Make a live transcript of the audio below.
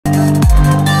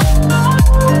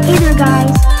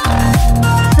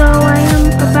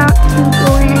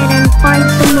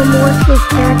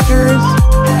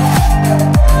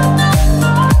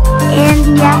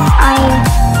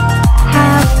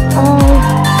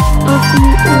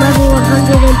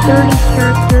30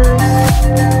 characters.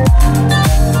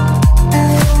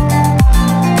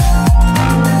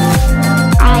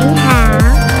 I have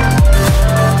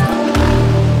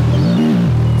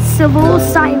Civil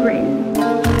Siren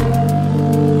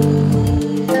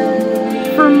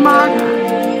for Mana.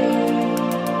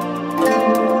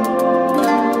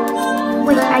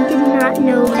 Wait, I did not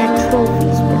know that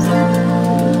trophies was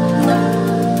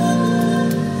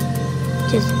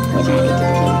just was added to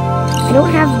the game. I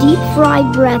don't have Deep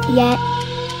Fried Breath yet.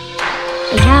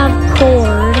 I have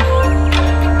Cord.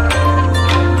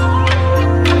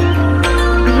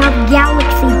 I have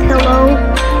Galaxy Pillow.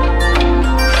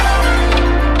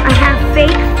 I have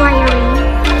Fake Fiery.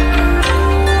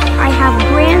 I have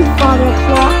Grandfather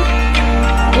Clock.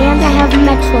 And I have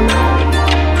Metronome.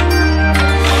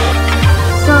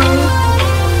 So,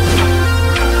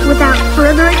 without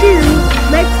further ado,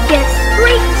 let's get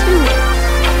straight to it.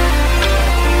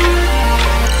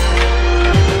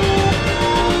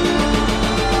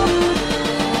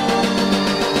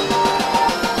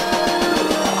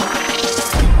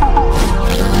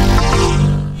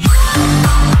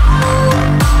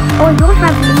 Oh, I don't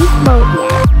have Leaf Mode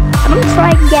yet. I'm gonna try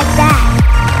and get that.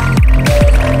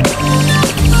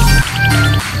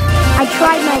 I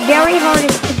tried my very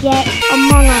hardest to get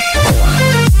Among Us 4.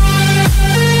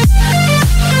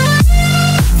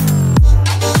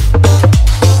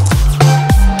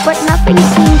 But nothing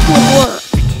seems to have worked.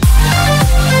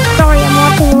 Sorry, I'm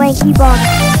watching Lanky Box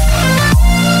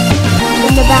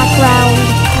in the background.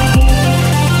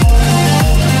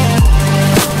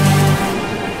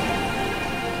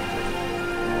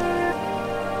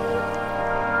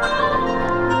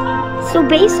 So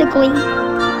basically,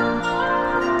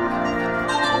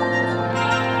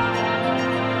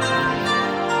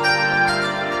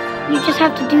 you just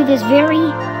have to do this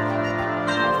very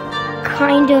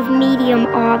kind of medium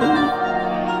obby.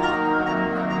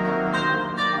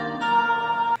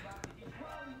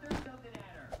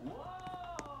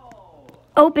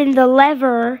 Open the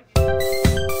lever,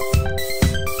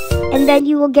 and then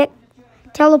you will get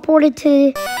teleported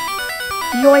to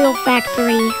the oil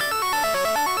factory.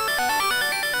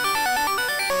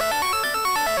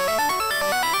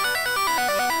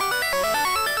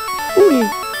 Ooh,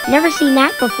 never seen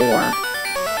that before.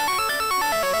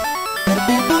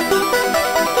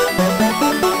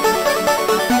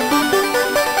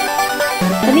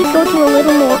 Let me go to a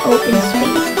little more open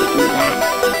space to do that.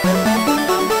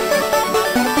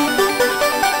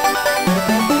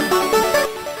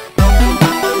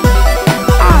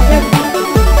 Ah, there we go.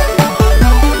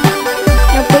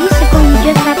 Now basically you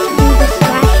just have to do the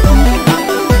slash E.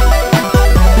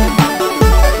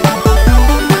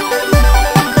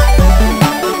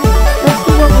 Let's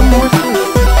see what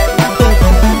remorseless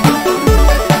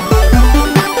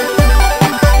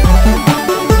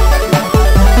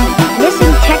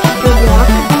missing texture block.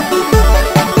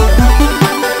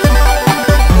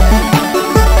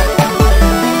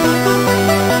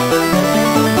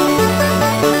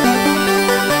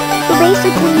 So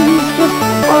basically he's just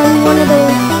on one of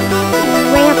those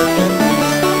ramp things.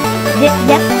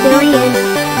 Yep, there he is.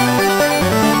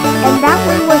 And that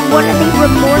one was one of the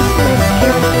remorseless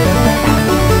characters in the back.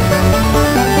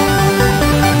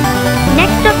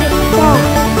 Next up is Fawn.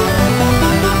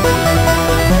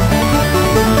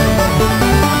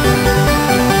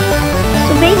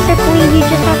 So basically, you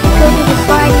just have to go to the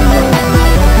side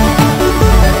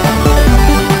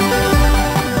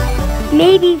and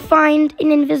maybe find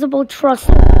an invisible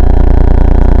trussel.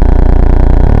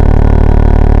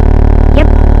 Yep,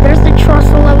 there's the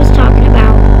trussel I was talking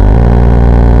about.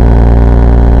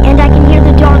 And I can hear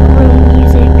the dark room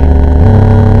music.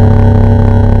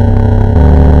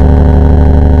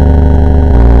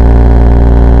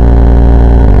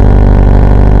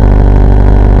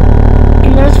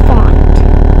 And there's Font.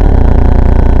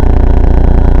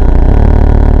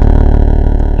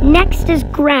 Next is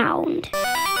Ground,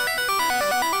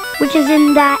 which is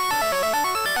in that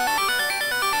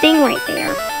thing right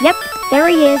there. Yep, there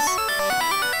he is.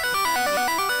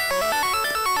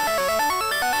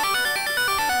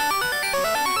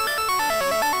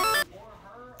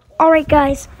 Alright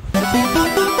guys, I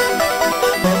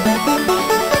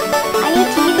need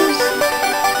to use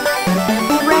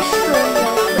the restroom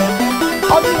real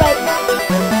quick. I'll be right back.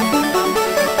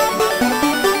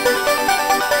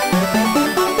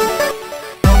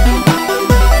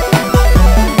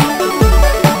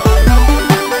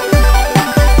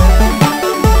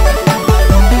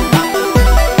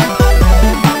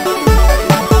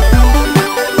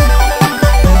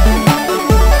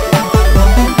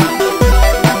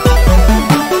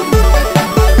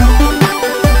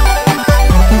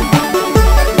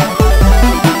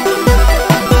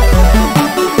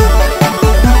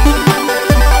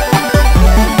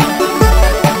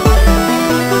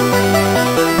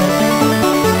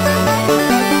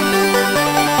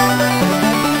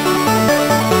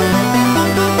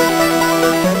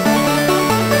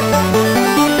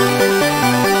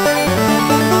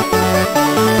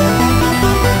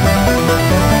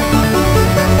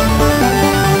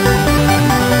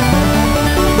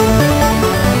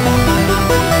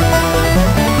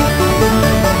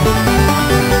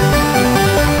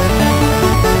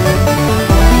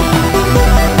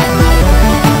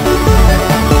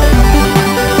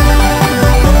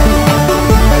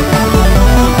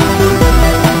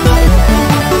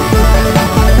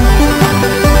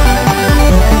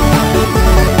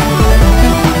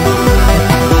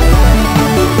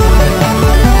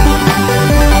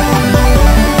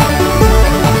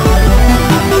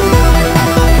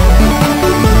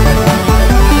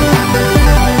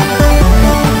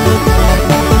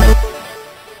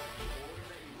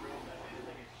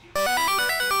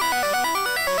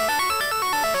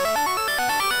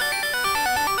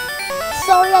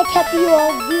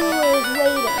 all viewers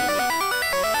waiting.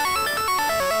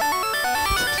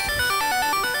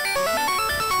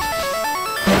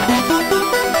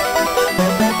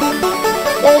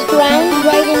 There's ground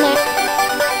right in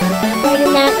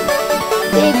that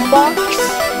big box.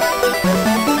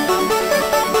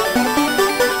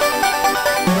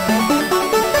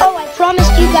 Oh, I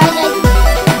promised you guys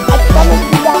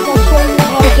I'll show you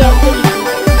how to get ready.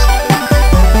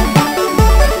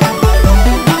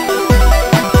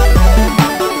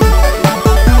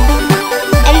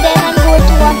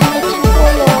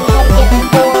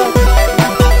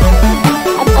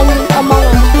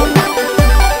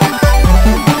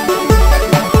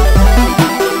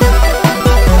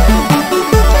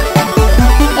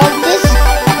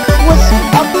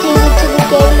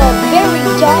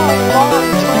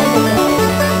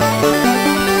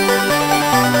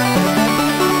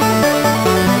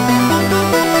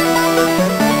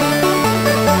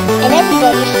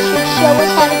 Everybody should show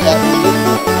us how to get lead.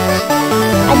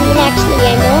 I mean, actually,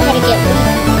 I know how to get lead.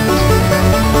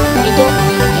 I don't know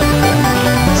how to get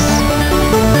formats.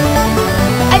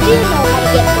 I do know how to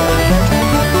get formats.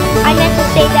 I meant to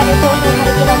say that I don't know how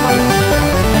to get Among Us.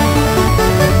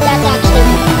 That's actually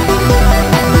right.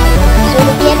 So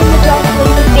to get in the dark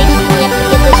room, you basically have to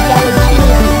get this yellow key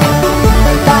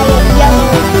by a yellow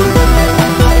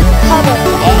color.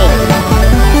 Hey!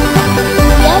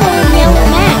 Yellow and yellow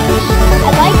match. I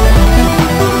like that.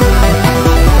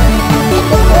 And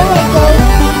before I go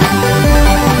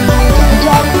to the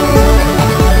dark room,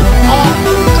 I have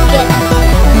to get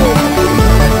cool.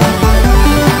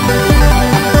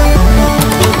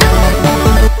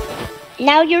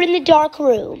 Now you're in the dark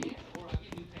room.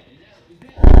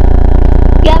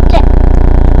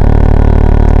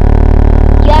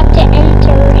 You have to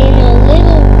enter in a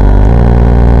little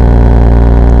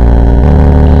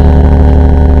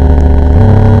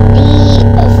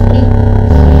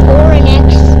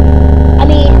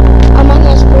Among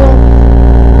Us 4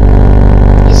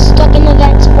 is stuck in the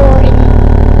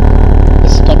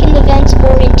vents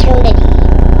for eternity.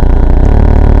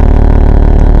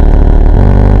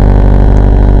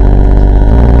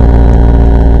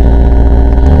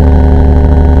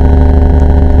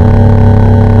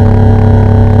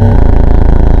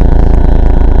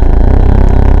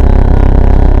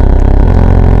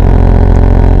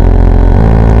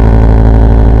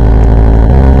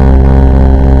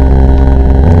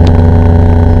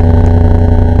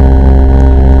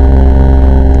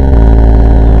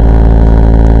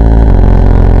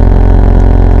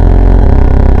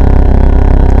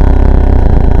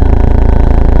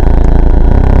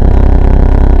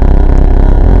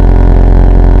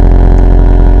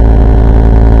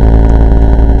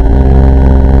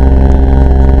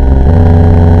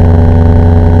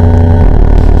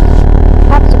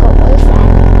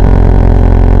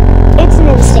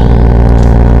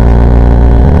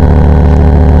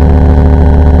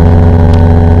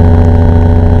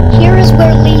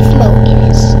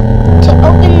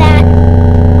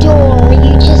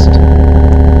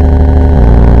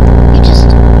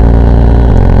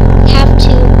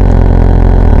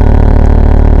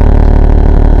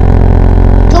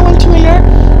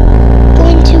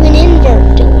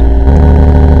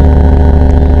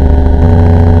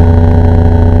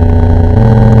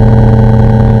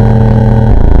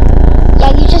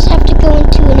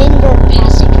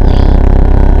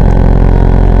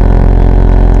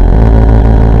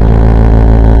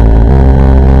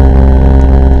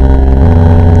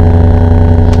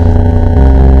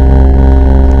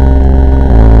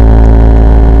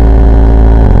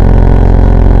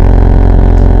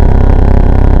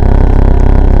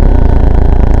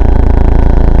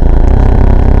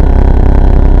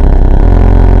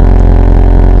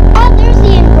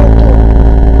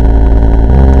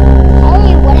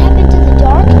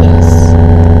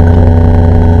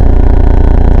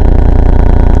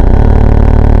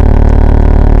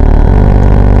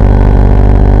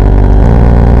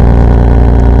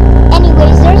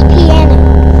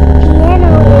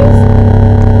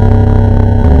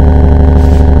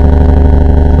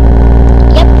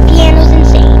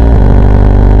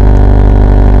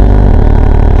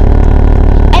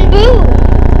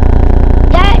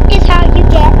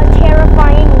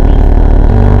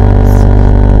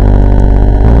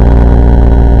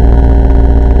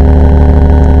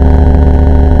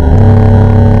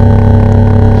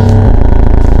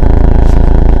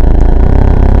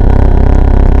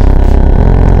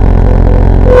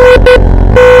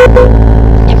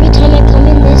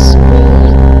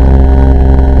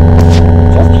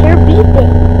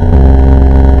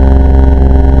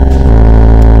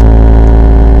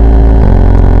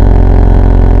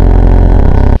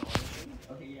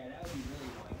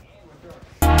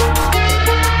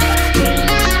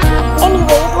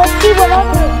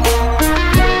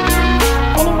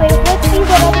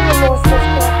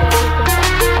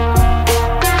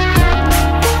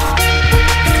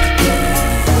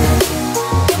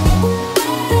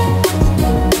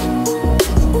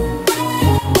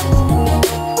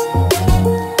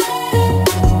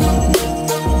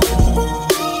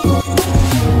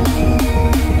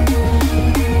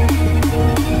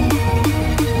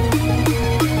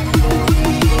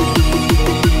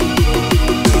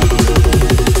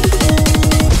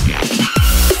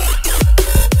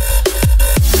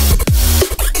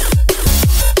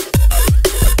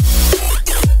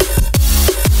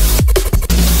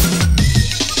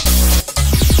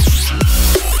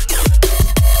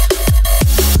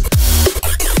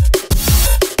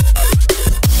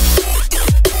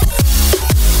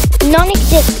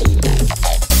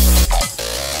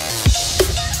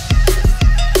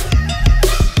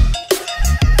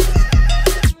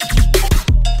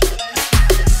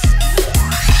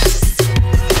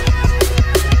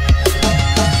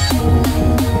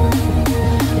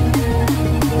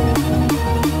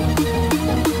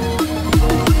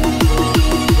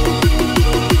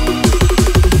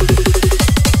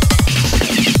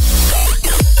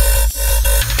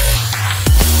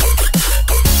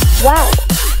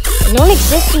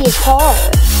 This is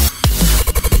hard.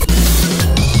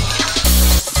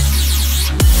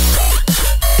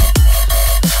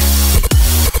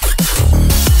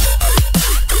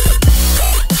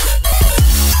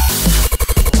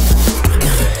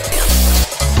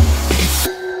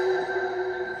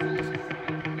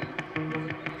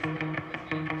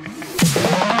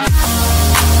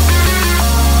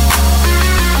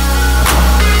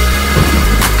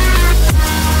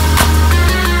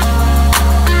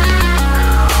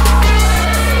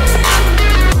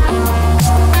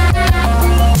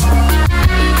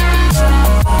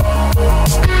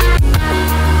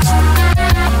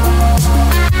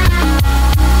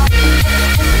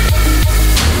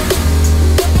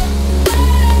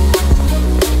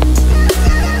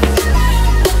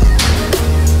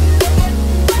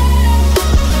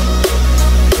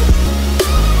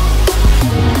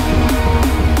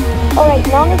 Alright,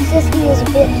 non-existing is a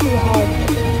bit too hard.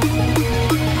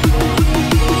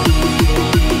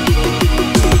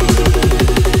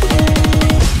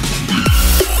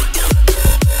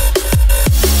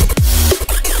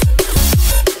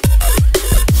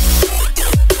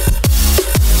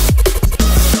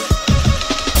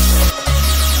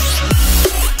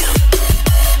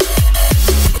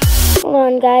 Hold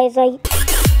on, guys,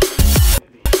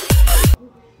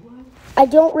 I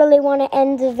don't really want to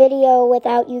end the video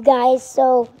without you guys,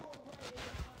 so...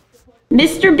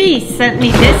 Mr. Beast sent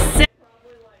me this...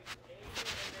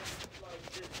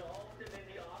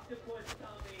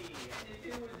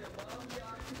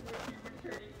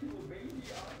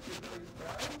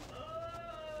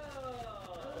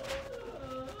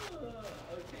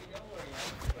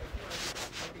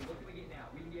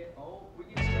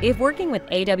 If working with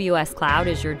AWS Cloud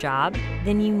is your job,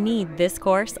 then you need this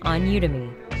course on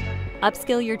Udemy.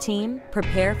 Upskill your team,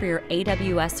 prepare for your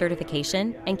AWS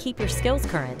certification, and keep your skills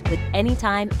current with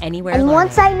anytime, anywhere And learning.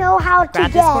 once I know how to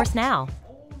Grab this course now.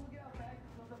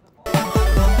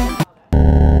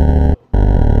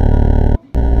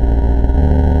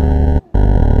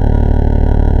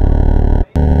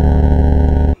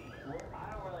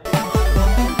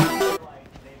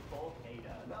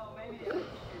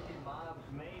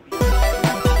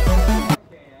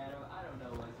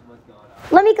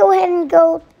 Let me go ahead and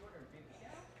go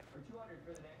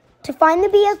to find the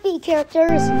BFB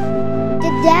characters.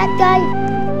 Did that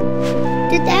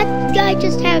guy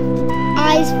just have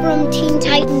eyes from Teen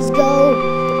Titans Go?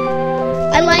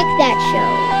 I like that show.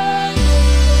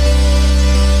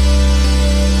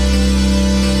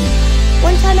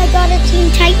 One time I got a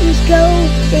Teen Titans Go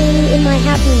thing in my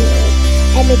Happy Meal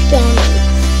at McDonald's.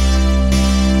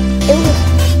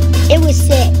 It was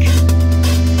sick.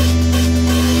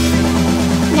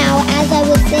 Now, as I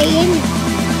was saying,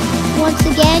 once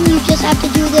again, you just have to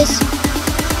do this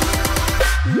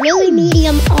really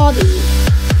medium obby.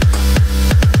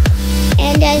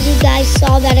 And as you guys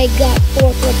saw that I got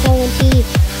fork repellenty,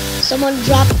 someone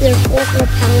dropped their fork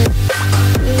repellent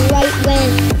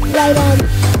right on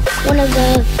one of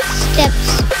the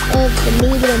steps of the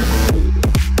medium obby.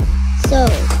 So,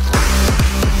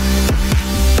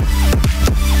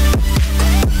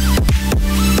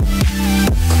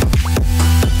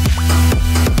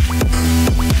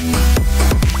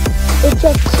 it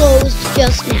just closed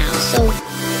just now, so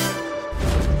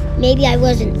maybe I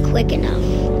wasn't quick enough.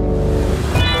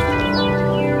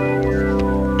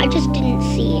 I just didn't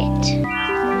see it.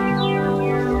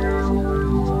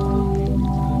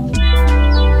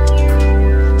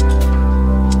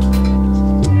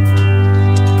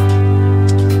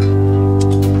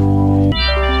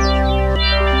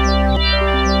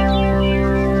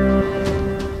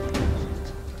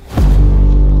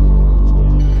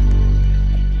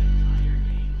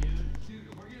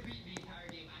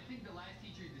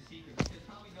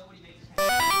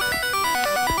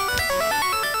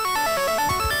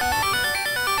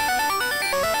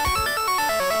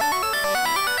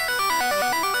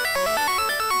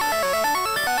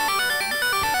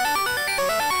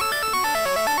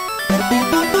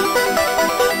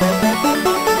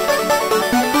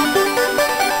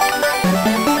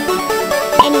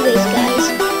 Anyways, guys,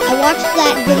 I watched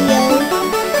that video,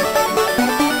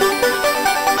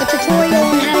 a tutorial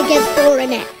on how to get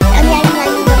Thorinet. I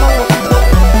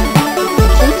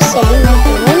keep saying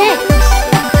Thorinet.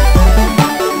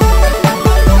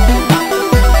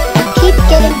 I keep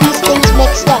getting these things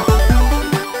mixed up.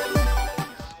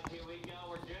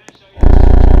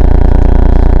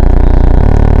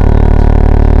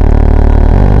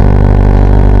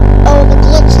 Oh, the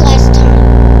glitch last time.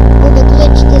 Or the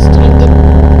glitch this time didn't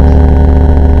work.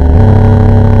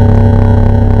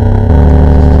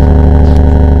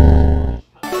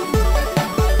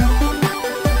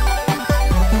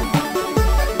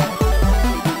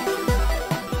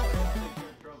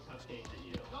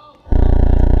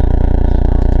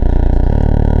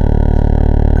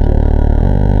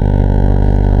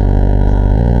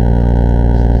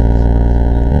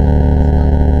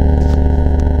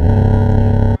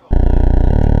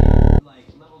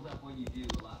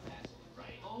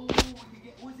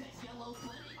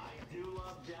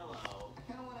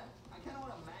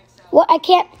 Well, I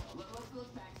can't. Let's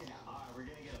back it out. Alright, we're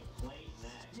gonna get a plate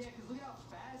next. Yeah, because look how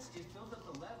fast it fills up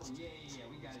the level. Yeah.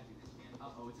 We gotta do this, man.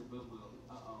 Uh-oh, it's a boo-boo.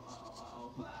 Uh-oh.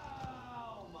 Boom!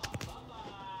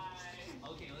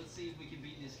 Bye-bye! Okay, let's see if we can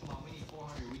beat this. Come on, we need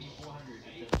 400.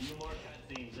 Just a few more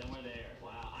cutscenes, then we're there.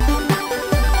 Wow.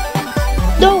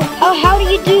 No, how do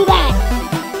you do that?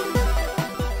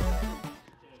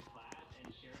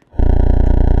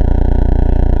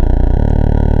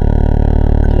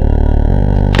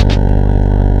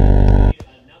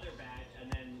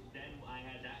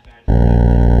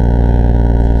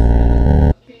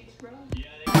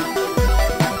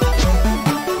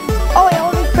 Oh, I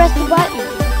only pressed the button.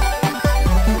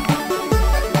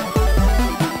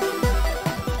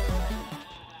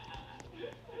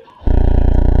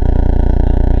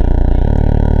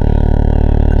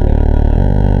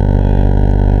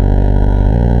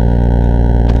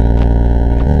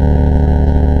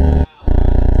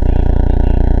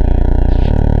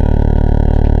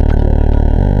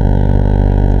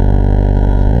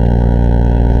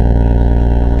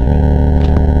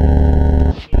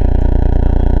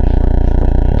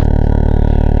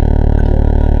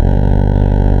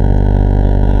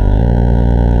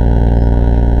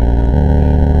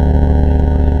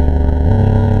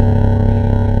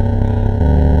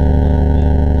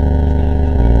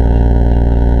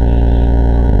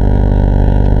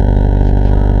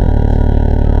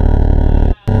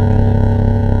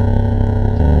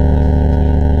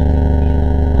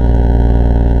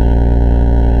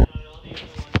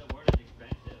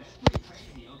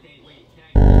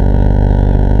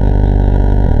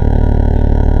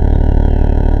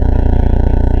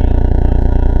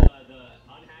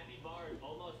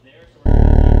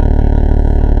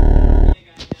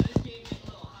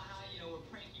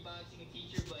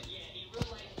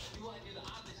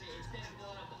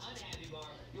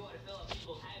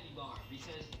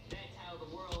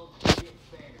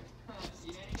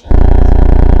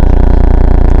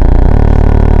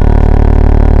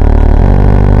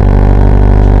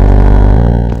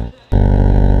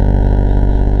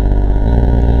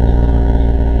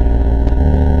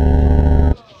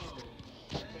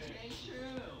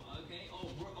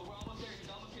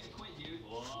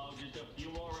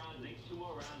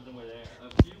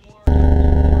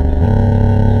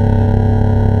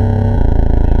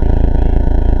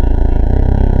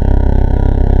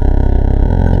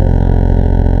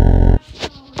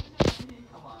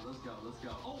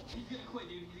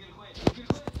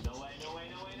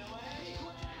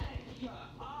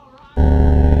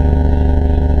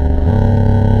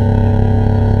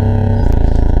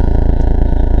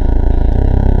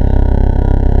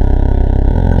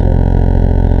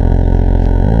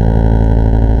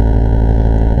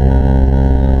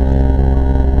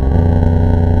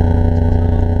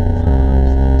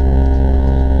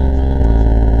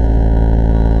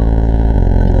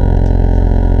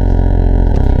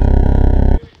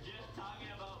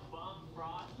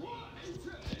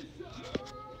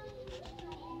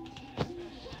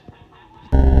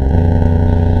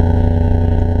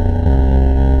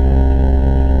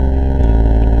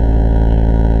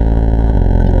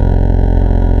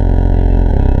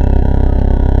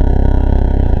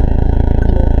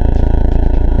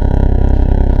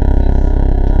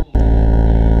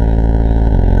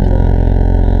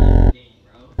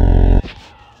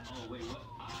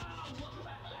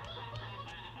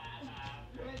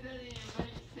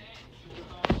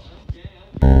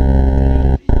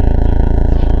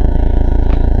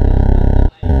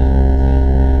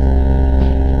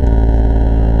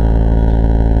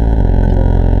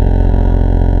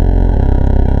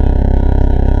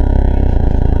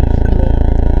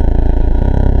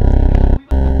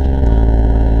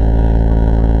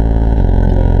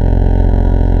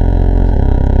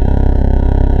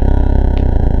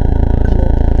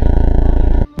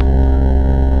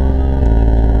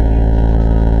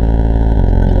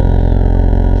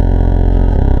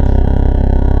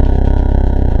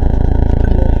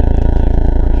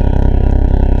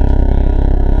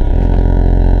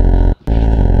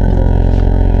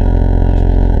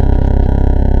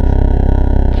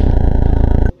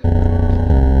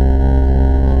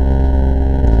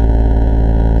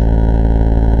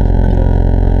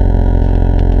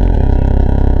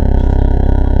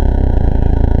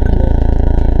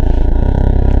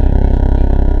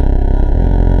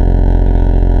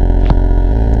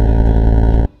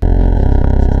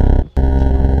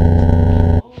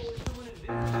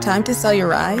 Time to sell your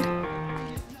ride?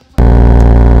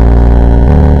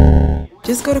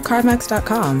 Just go to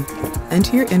CarMax.com,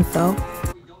 enter your info,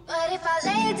 But if I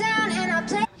lay down and I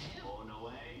play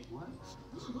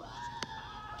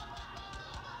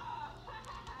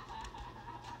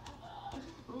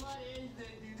What is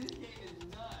this, dude? This game is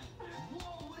nuts.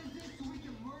 Whoa, what is this? So we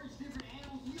can merge different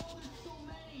animals? Yo, there's so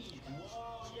many.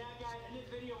 Whoa, yeah, guys. In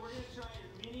this video, we're gonna try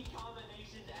as many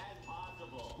combinations as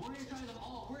possible. We're gonna try them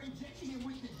all. We're injecting him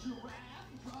with the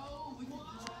giraffe, bro. With the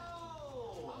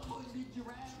giraffe. I'm putting the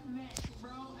giraffe next,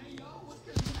 bro. Hey, yo, what's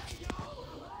good? Hey, yo.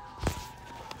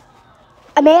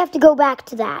 I may have to go back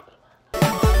to that.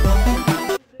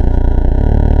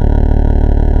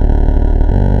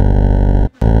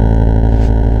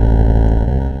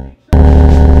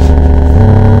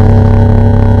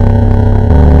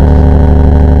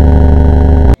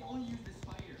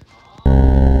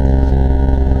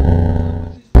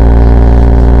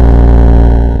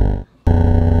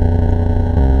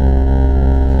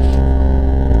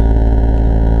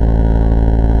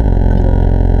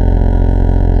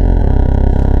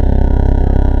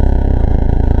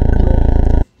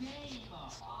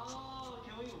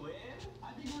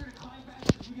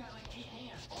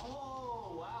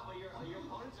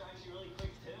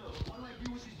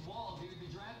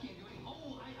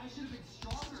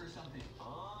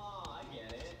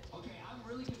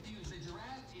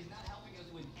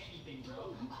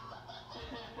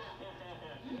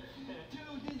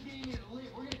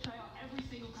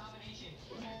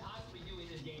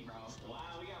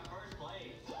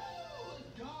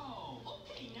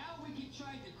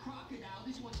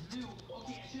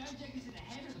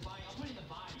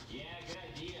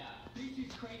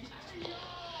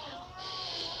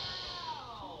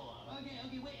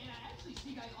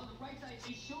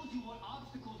 It shows you what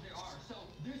obstacles there are. So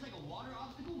there's like a water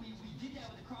obstacle. We did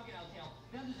that with the crocodile tail.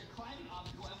 Now there's a climbing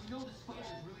obstacle, and we know the spider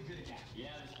is really good at that.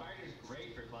 Yeah, the spider is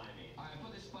great for climbing. All right,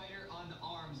 put the spider on the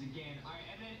arms again. All right,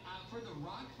 and then for the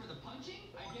rock, for the punching,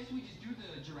 I guess we just do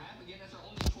the giraffe again. That's our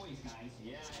only choice, guys.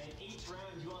 Yeah, and each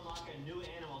round you unlock a new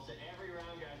animal. So every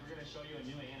round, guys, we're gonna show you a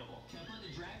new animal. Can I put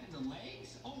the giraffe in the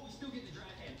legs? Oh, we still get the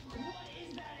giraffe head. What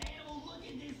is that animal? Look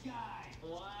at this guy.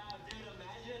 Wow, dude,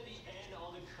 imagine at the end all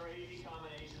the crazy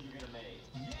combinations we're gonna make.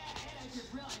 Yeah, and I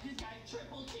just realized this guy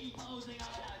triple T posing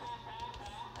on us.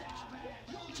 Stop it.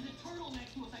 Yo, there's a turtle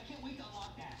next to us. I can't wait to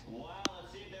unlock that. Wow, let's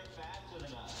see if they're faster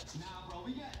than us. Nah, bro,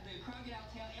 we got the crocodile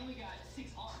tail and we got 6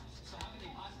 arms. So how can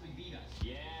they possibly beat us?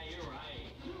 Yeah, you're right.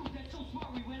 Dude, that's so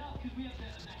smart. We went up because we have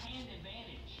the hand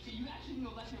advantage. Okay, you actually can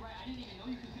go left and right. I didn't even know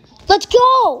you could control. Let's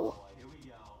go! Here we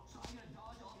go. So I gotta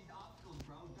dodge all these obstacles,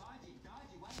 bro. Dodge it,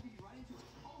 dodge it. Why did you run into it?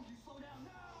 Oh, you slow down.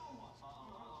 No!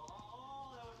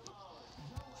 Oh, that was close.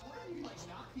 No, I wonder if you like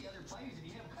knock the other players and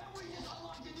you have. How we just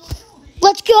unlocked a new animal?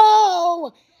 Let's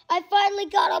go! I finally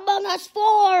got Among Us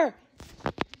 4!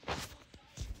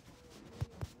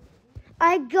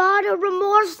 I got a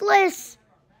remorseless!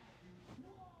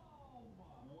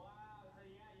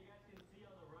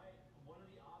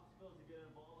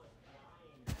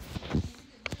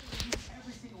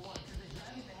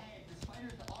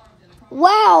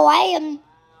 Wow,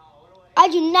 I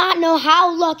do not know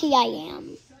how lucky I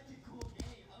am.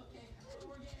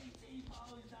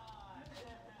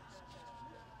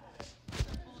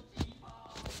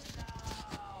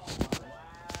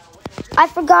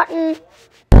 I've forgotten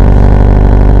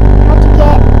how to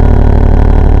get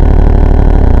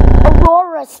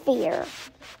Aurora Sphere.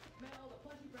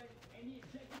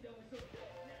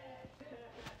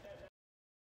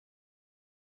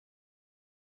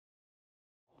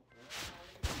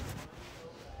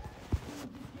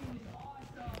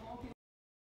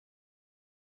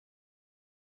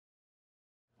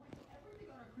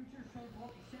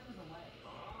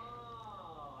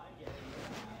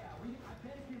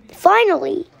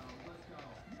 Finally!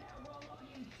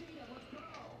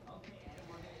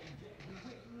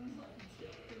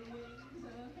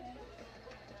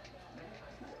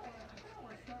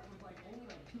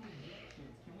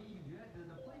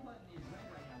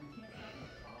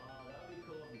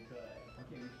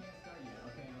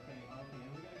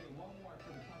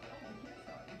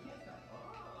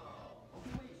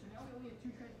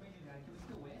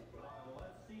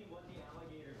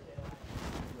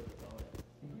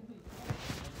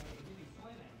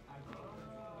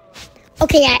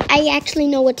 Okay, I actually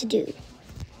know what to do.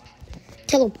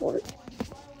 Teleport.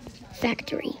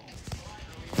 Factory.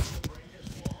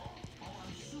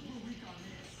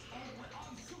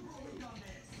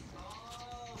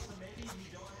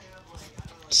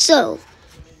 So.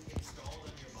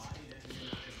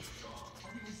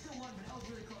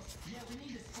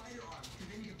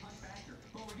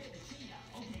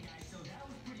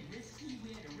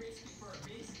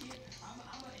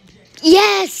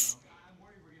 Yes!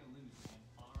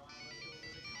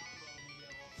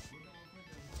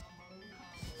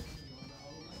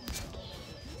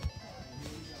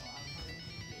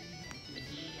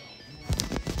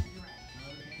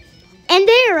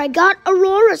 I got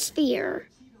Aurora Sphere.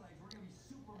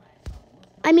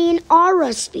 I mean,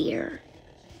 Aura Sphere.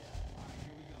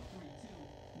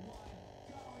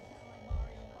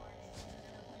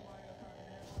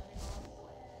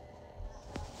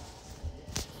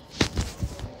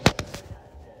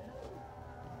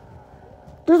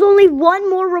 There's only one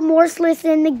more remorseless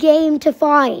in the game to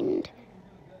find.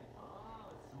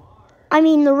 I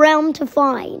mean, the realm to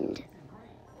find.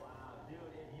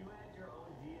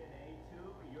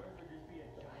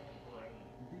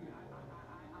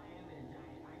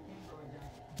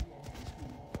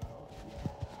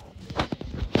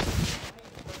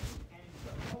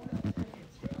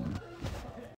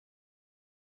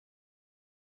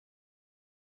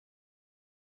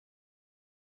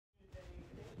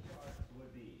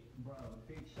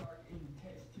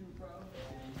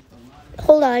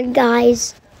 Hold on,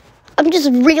 guys. I'm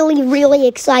just really, really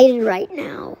excited right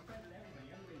now.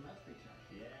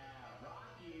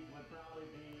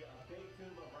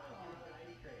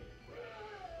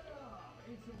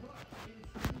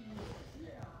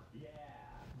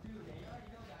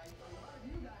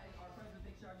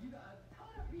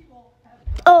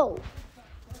 Oh.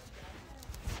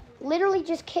 Literally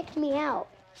just kicked me out.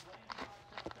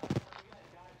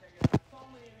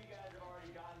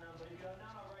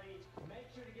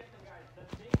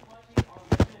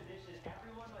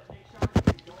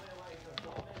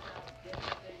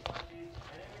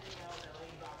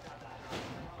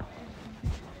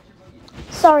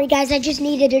 Sorry, guys, I just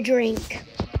needed a drink.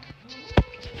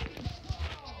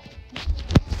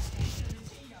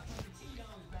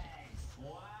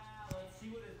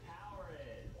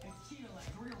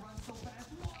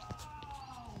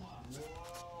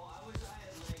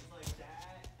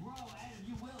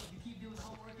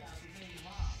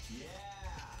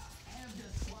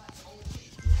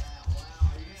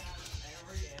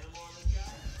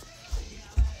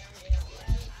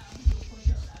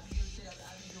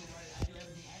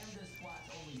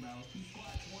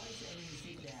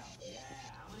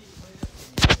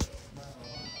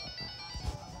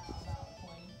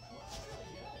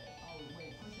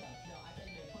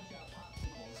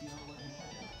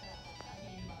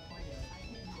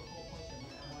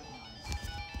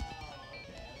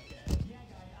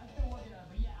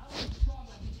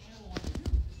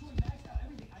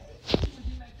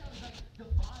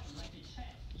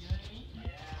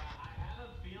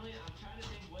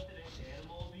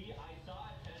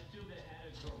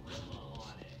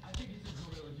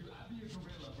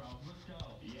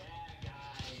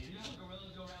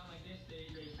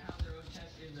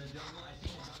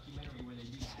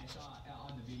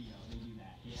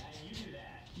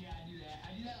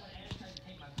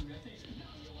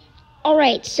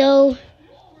 Alright, so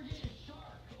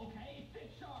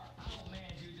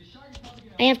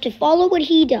I have to follow what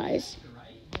he does.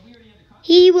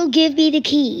 He will give me the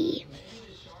key.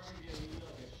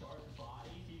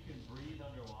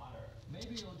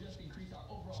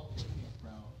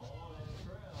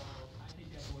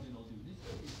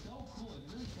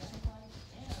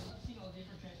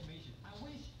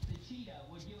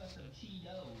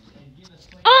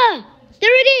 Ah! There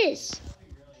it is!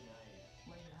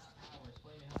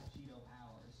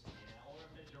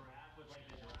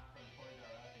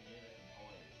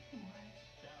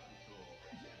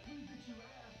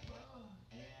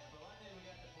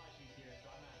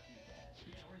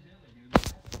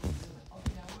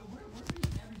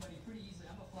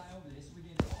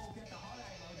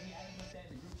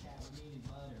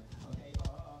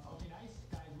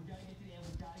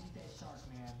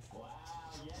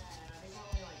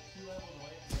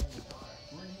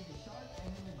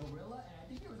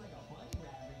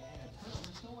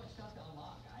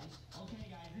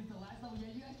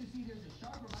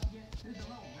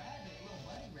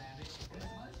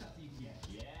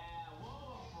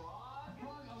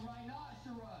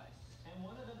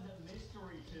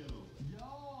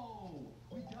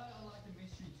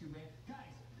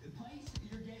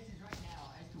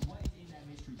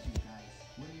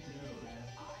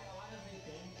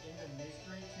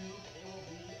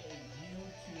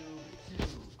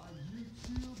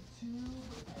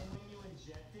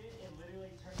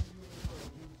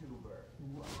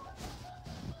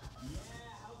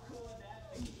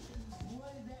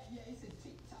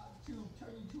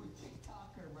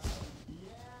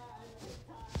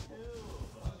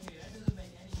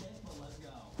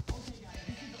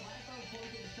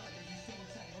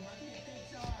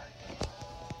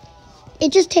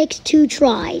 It just takes 2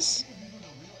 tries.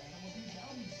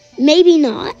 Maybe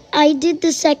not. I did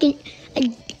the second.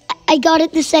 I got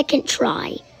it the second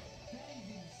try.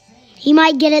 He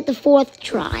might get it the 4th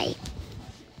try.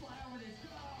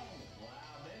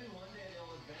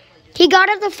 He got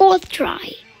it the 4th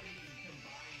try.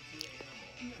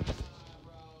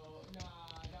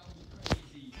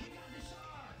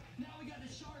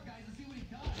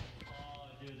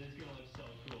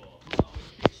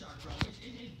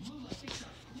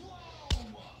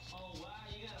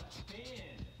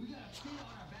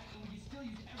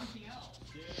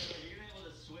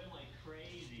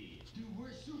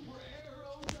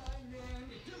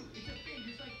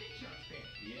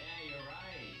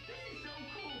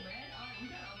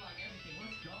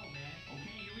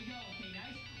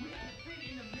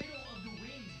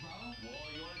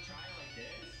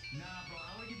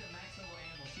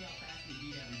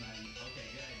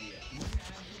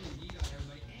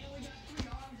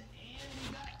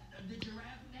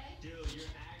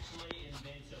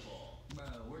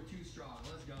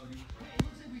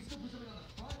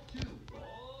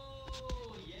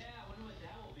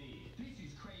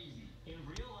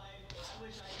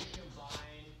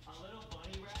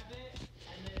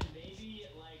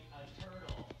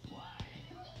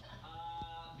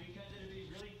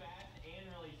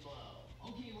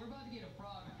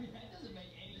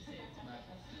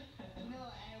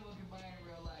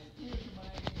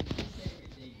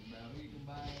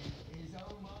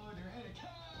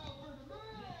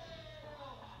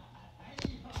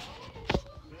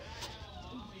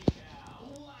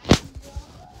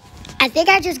 I think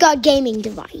I just got gaming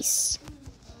device.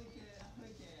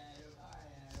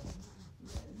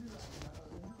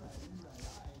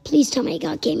 Please tell me I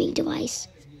got gaming device.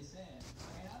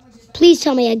 Please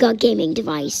tell me I got gaming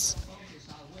device.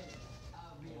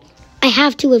 I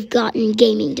have to have gotten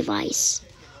gaming device.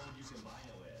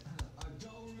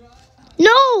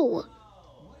 No!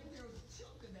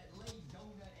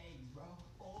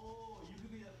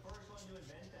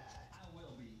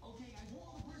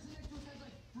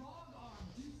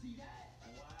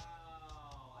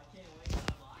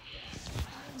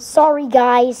 Sorry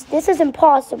guys, this is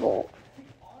impossible.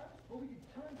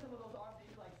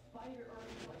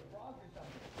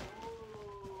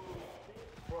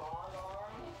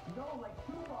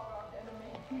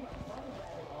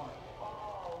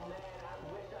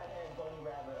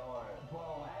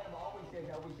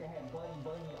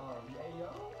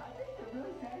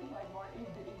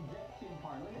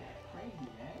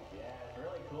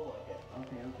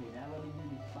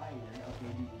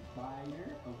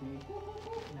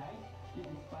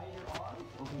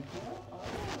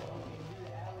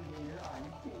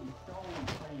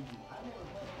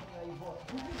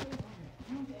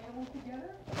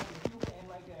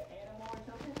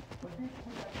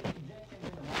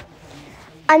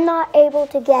 I'm not able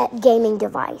to get gaming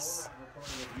device.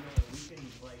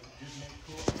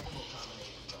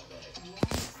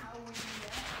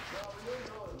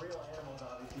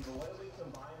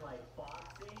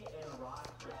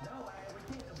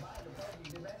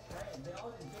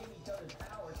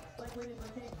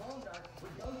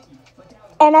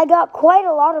 And I got quite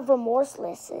a lot of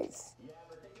remorselesses.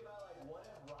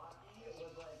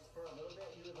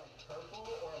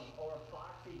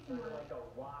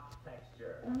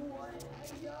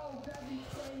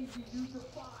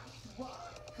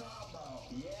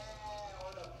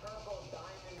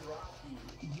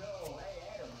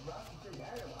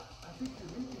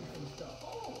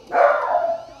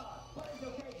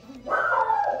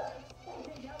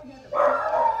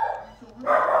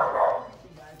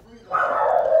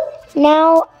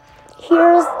 Now,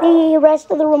 here's the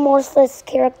rest of the remorseless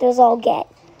characters I'll get.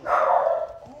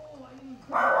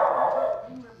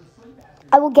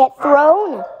 I will get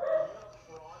Throne.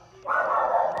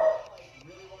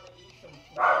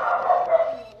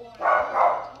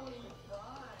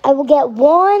 I will get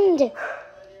Wand.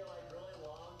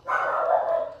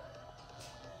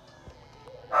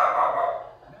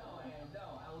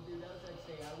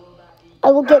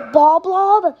 I will get Blob.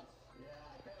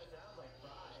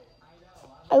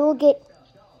 I will get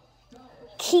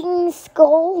King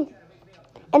Skull,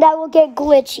 and I will get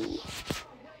Glitchy.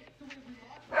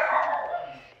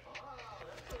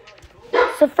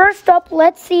 So first up,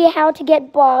 let's see how to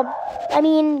get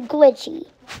Glitchy.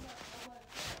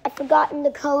 I've forgotten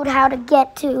the code how to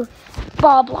get to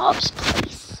Blob's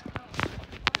place.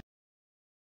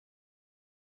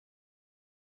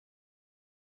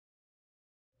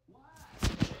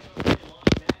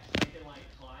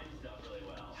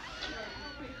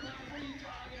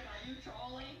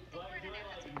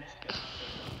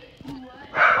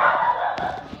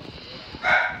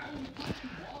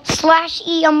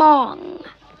 /E Among.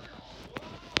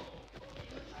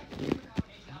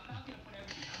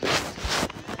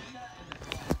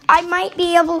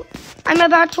 I'm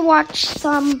about to watch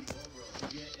some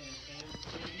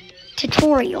tutorials.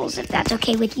 tutorials, if that's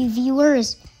okay with you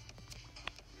viewers.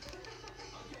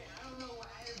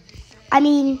 I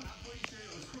mean,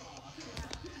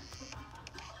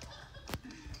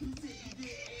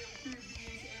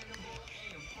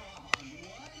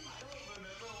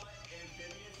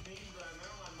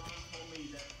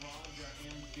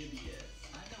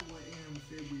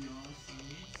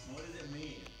 What does it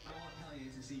mean? I won't tell you,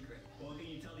 it's a secret. Well, can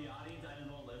you tell the audience? I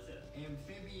just won't listen.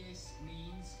 Amphibious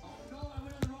means... Oh no, I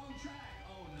went on the wrong track!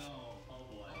 Oh no. Oh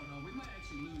boy. Oh no, we might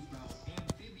actually lose, bro.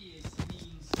 Amphibious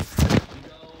means...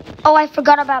 Go... oh, I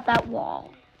forgot about that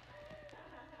wall.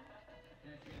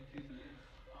 That's amphibious.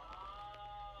 Oh.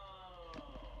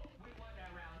 We won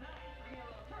that round. Nice, we got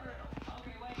a little turtle.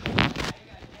 Okay, wait. I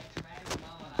got next dramatic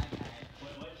moment I had.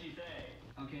 What'd she say?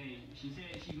 Okay, she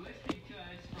said she listened to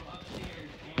us from upstairs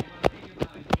and what I think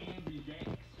about is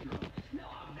ambidextrous. No,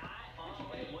 I'm not. Oh,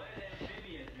 wait, what does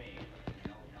amphibious mean?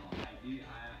 No,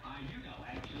 I do know,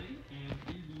 actually.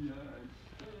 Amphibious.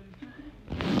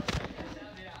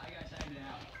 Sound it out, I gotta sound it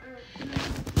out.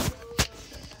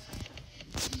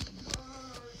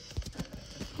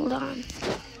 Hold on.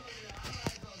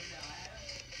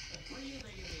 What do you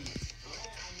think it means?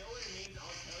 Okay, I know what it means,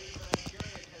 I'll tell you, but I'm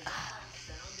curious, has that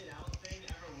sounded out thing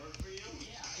ever worked for you?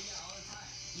 Yeah, all the time.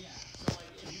 Yeah. So like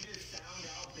if you just sound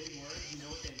out big words, you know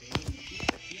what they mean?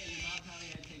 Yeah, your mom taught me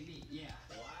that technique. Yeah.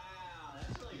 Wow,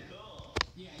 that's really cool.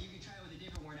 Yeah, you can try it with a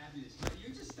different word after this. But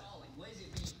you're just stalling. What does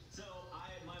it mean? So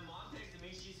my mom texted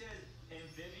me, she says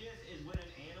amphibious is when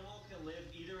an animal can live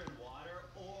either in water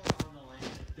or on the land.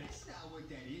 That's not what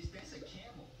that is. That's a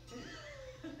camel.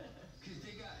 Because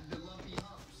they got the lumpy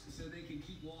humps so they can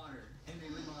keep water and they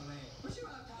live on land. What you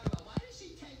want to talk about? Why does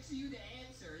she text you the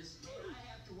answers and I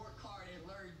have to work hard and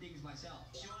learn things myself?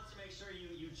 She wants to make sure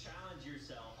you challenge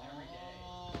yourself every day.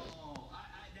 Oh,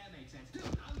 that makes sense. Dude,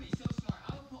 I'm gonna be so smart.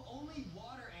 I would put only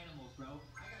water animals, bro.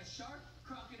 I got a shark,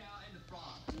 crocodile, and the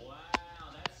frog.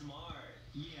 Wow, that's smart.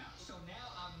 Yeah. So now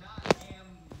I'm not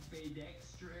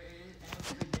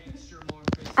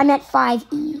ambidextromorphous. I'm at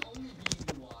 5E. Only be in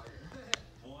the water.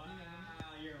 Wow,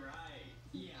 you're right.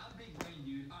 Yeah, I'm big brain,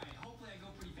 dude. All right, hopefully I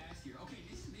go pretty fast here. Okay,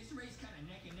 this race kind of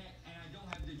neck and neck, and I don't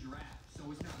have the giraffe, so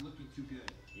it's not looking too good.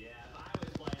 Yeah, if I was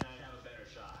playing, I'd have a better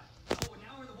shot. Oh,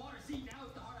 now we're in the water. See, now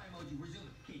it's the heart eye emoji. We're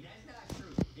zooming. Okay, that's not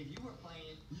true. If you were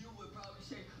playing, you would probably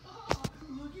say, "Oh,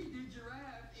 look at the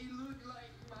giraffe. It looked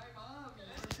like my mom or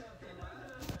something."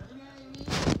 You know what I mean?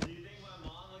 Do you think my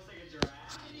mom looks like a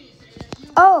giraffe? I didn't say that.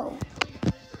 You Oh,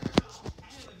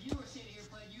 Adam, if you were sitting here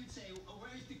playing, you'd say, "Oh,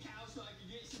 where's the cow so I can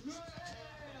get some?"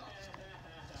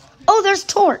 oh, there's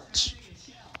Torch.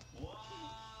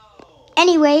 Whoa!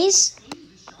 Anyways, The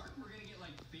shark, we're gonna get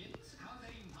like fins? How is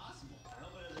that even possible? I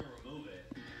hope it doesn't remove it.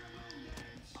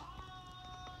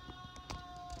 Oh!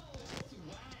 It's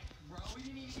whack, bro. We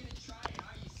didn't even get to try it.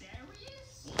 Are you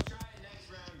serious? We'll try it next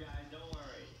round, guys. Don't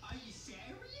worry. Are you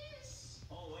serious?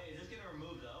 Oh, wait. Is this gonna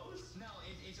remove those? No,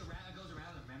 it's around. It goes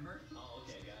around the member. Oh,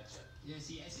 okay. Gotcha. Yeah,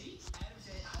 see? Adam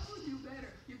said, I would do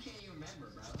better. You can't even remember,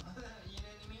 bro. You know what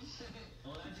I mean?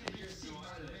 Well, that's because you're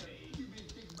smarter than me. You big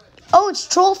butt. oh, it's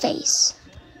Troll Face.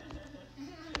 You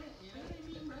know what I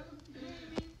mean, bro? You know what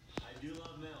I mean? I do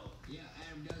love milk. Yeah,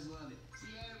 Adam does love it.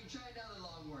 See, Adam, you tried another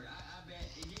long word. I bet.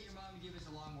 Get your mom to give us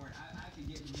a long word. I could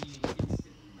get the meaning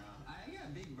instantly, bro. I got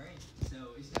a big brain,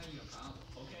 so it's not even a problem.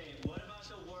 Okay, what about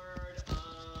the word,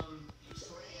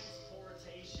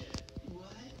 transportation?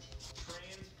 What?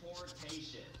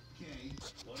 Transportation. Okay.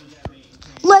 What does that mean?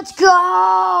 Let's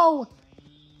go.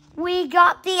 We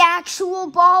got the actual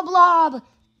ball blob.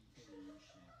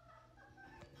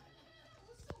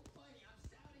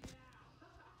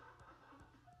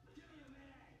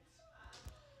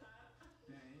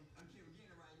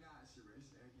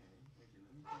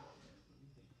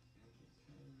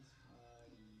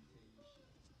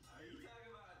 Are you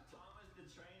talking about Thomas the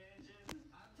Train Engine?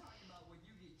 I'm talking about when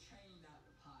you get trained out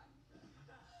the potty.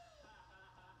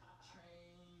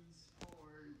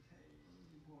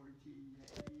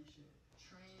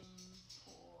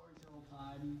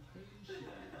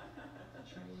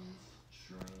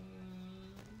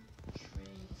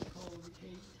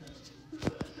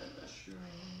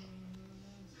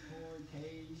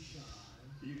 Transportation.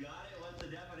 You got it? What's the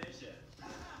definition?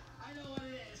 I know what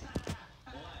it is.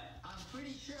 What? I'm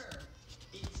pretty sure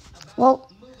it's about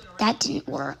Well, moving around. that didn't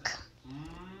work.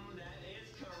 That is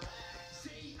correct.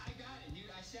 See, I got it, dude.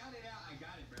 I shouted out. I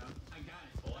got it, bro. I got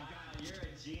it. Wow, you're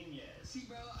a genius. See,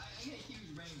 bro, I got a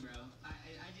huge brain, bro.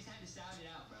 I just had to sound it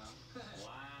out, bro.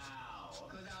 Wow.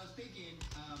 Because I was thinking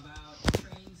about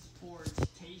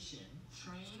transportation.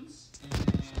 Trains and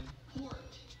then port.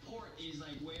 Port is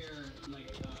like where, like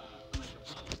a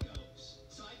boat goes.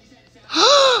 So I just had to sound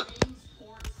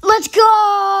Let's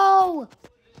go!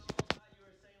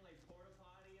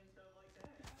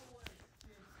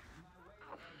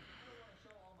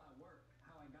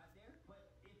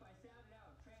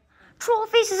 Troll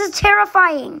faces is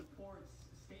terrifying.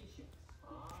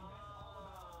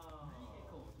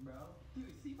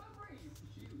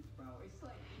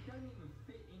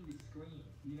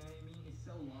 You know what I mean? It's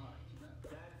so large, bro.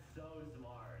 That's so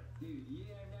smart. Dude, you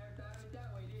never thought of it that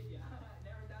way, did ya?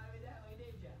 Never thought of it that way,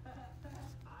 did ya?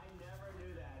 I never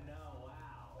knew that, no,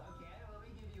 wow. Okay, let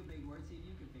me give you a big word, see if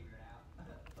you can figure it out.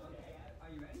 Okay, are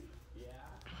you ready? Yeah.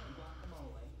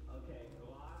 Guacamole. Okay,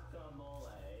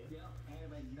 guacamole. Yep,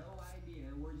 Adam had no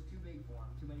idea. The word's too big for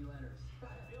him, too many letters.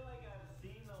 I feel like I've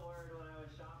seen the word when I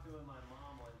was shopping with my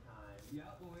mom one time.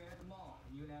 Yep, when we were at the mall,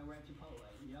 and you and I were at Chipotle.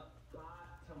 Yep.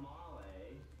 Hot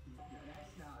tamale.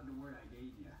 That's not the word I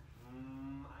gave you.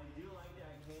 I do like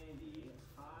that candy.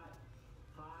 Hot,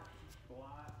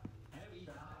 guac. Adam eats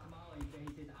a hot tamale, so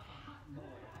he says, I'm a hot boy.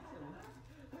 I said, what?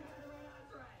 I got the right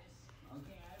arthritis.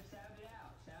 Okay, Adam, sound it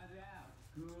out. Sound it out.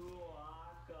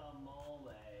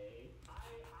 Guacamole.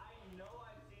 I know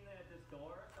I've seen that at the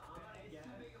store, so I'm gonna guess.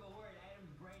 It's too big of a word.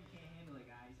 Adam's brain can't handle it,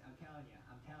 guys. I'm telling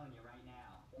you right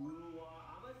now.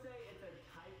 I'm gonna say it's a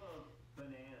type of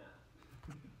banana.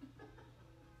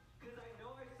 Because I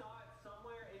know I saw it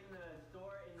somewhere in the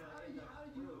store in the How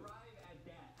did you arrive at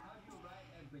that? How did you arrive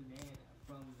at banana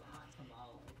from hot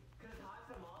tamale? Because hot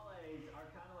tamales are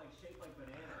kind of like shaped like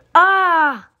bananas.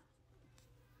 Ah!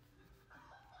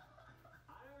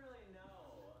 I don't really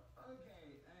know.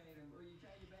 Okay, well, you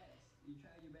tried your best. You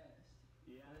tried your best.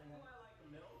 Yeah, that's why I like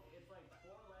milk. It's like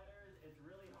 4 letters. It's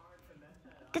really hard to mess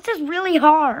that up. This is really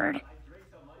hard. I drink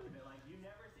so much of it. Like, you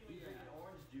never see me drinking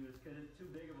orange juice because it's too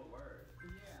big of a word.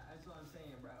 Yeah, that's what I'm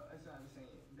saying, bro. That's what I'm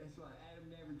saying. That's why Adam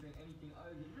never drank anything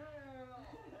other than yeah.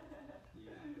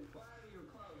 Well, you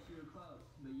were close. You were close.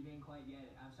 But you didn't quite get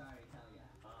it. I'm sorry to tell you.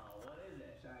 Oh, what is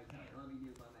it? Sorry to tell you. Let me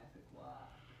do my method.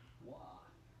 Guacamole.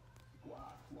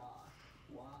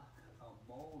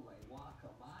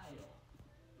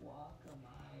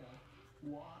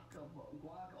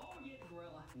 Oh, yeah,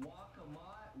 gorilla.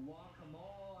 Guacamole. I walk a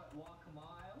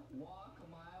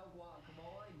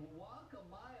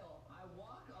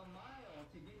mile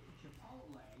to get to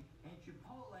Chipotle, and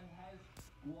Chipotle has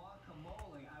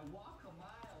guacamole. I walk a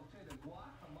mile to the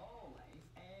guacamole,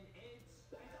 and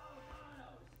it's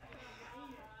avocados. And I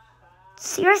eat it.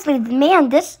 Seriously, man,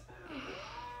 this...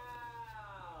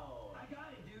 Wow. I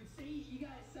got it, dude. See, you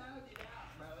guys sounded it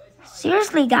out, bro.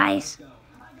 Seriously, guys.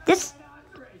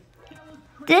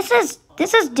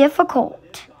 This is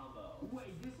difficult.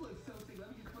 Wait, this looks so sick. Let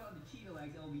me just put on the cheetah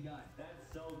legs and we'll be done. That's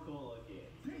so cool looking.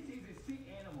 This is a sick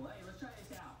animal. Hey, let's try this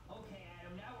out. Okay,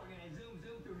 Adam, now we're gonna zoom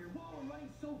through here. Whoa, we're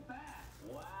running so fast.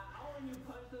 Wow. Oh, and you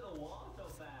punch through the wall so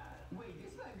fast. Wait,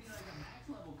 this might be like a max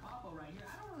level combo right here.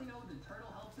 I don't really know what the turtle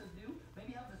helps us do.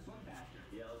 Maybe helps us swim faster.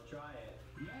 Yeah, let's try it.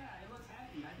 Yeah, it looks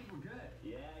happy. I think we're good.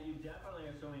 Yeah, you definitely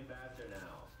are swimming faster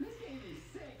now. This game is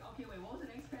sick. Okay, wait, what was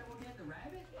the next pet we'll get? The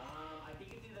rabbit? I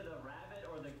think it's either the rabbit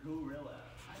or the gorilla.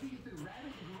 I think it's the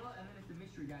rabbit, the gorilla, and then it's the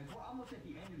mystery guys. We're almost at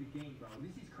the end of the game, bro.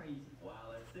 This is crazy.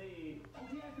 Wow, let's see. Oh,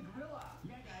 yeah, it's the gorilla.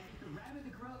 Yeah, guys, it's the rabbit,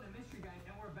 the gorilla, and the mystery guys,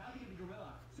 and we're about to get the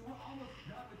gorilla. So we're almost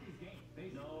done with this game,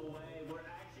 basically. No way. We're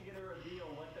actually going to reveal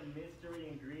what the mystery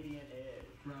ingredient is.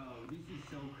 Bro, this is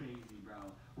so crazy, bro.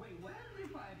 Wait, what happens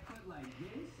if I put, like,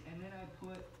 this, and then I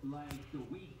put, like, the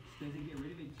wings? Does it get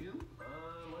rid of it, too?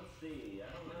 Let's see. I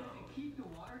don't know. Does it keep the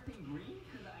water thing green?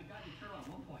 Because I got the turtle at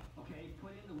one point. Okay,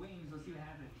 put in the wings. Let's see what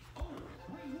happens. Oh,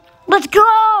 wait, whoa! Let's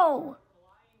go!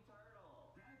 Flying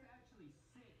turtle. That's actually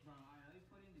sick, bro. All right, let's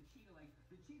put in the cheetah legs.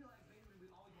 The cheetah legs, basically,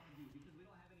 we always want to do because we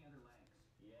don't have any other legs.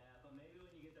 Yeah, but maybe when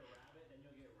you get the rabbit, then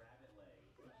you'll get rabbit legs.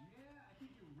 Yeah, I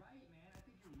think you're right, man. I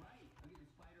think you're right. I'll get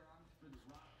the spider arms for the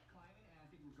rock climbing, and I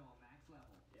think we're going max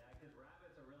level. Yeah, because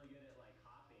rabbits are really good at, like,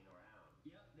 hopping around.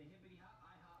 Yep, the hippity hop,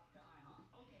 I hop to I hop.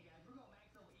 Okay, guys, we're going max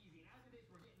level easy, and after this,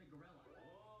 we're getting the gorilla.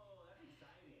 Whoa, that's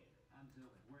exciting. I'm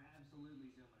zooming. We're absolutely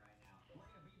zooming right now. We're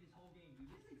gonna beat this whole game, dude.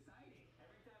 This is exciting.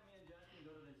 Every time me and Justin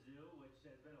go to the zoo, which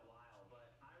has been a while, but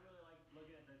I really like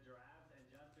looking at the giraffes, and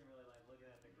Justin really like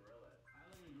looking at the gorillas. I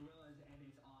look at the gorillas, and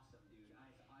it's awesome, dude.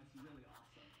 It's really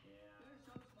awesome. Yeah. They're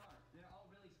so smart. They're all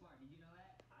really smart. Did you know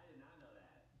that? I did not know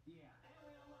that. Yeah. And we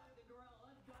unlocked the gorilla.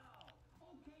 Let's go.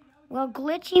 Okay, now Well,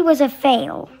 Glitchy was a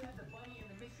fail. the bunny in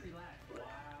the mystery lab. Wow.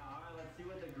 All right, let's see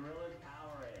what the gorilla's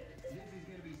power is. This is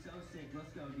gonna be so sick.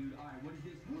 Let's go, dude. All right, what is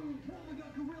this? Whoa, we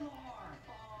got gorilla arm.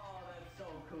 Oh, that's so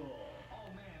cool. Oh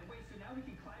man, wait. So now we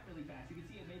can climb really fast. You can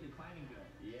see it made the climbing good.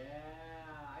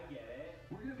 Yeah, I get it.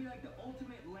 We're gonna be like the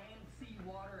ultimate land, sea,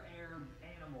 water, air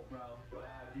animal, bro. Wow.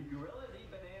 Do gorillas eat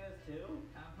bananas too?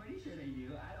 I'm pretty pretty sure they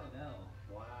do. I don't know.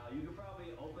 Wow, you could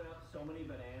probably open up so many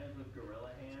bananas with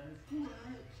gorilla hands. What?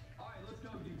 All right, let's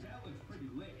go, dude. That looks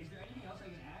pretty lit. Is there anything else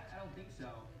I can add? I don't think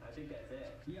so. I think that's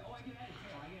it. Yeah. Oh, I can add a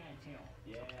tail. I can add a tail.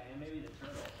 Yeah, and maybe the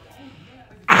turtle. Oh yeah.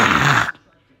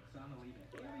 So I'm gonna leave it.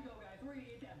 Here we go, guys. We're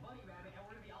gonna get that bunny rabbit, and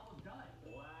we're gonna be almost done.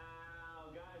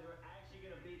 Wow, guys, we're actually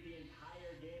gonna beat the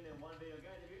entire game in one video.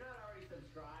 Guys, if you're not already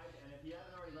subscribed, and if you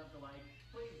haven't already left a like,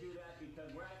 please do that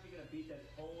because we're actually gonna beat this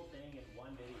whole thing in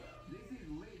one video. This is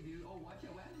lit, dude. Oh, watch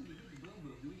out. What happens if we hit the boom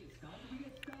boom? Do we get stunned? We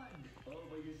get stunned. Oh,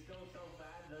 but you're still so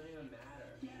fast, it doesn't even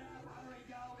matter. Get up. All right,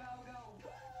 go, go, go.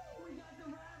 Woo! We got the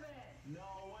rabbit.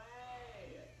 No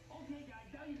way. Okay, guys,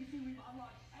 now you can see we've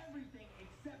unlocked everything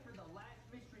except for the last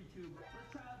mystery tube. Let's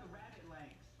try out the rabbit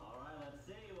legs. All right, let's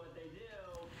see what they do.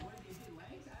 What is it,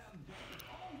 legs? I'm guessing.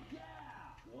 Oh,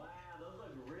 yeah. Wow, those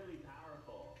look really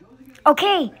powerful. Those are gonna be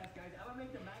Okay. fast, guys. I'm gonna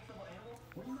make the max level animal.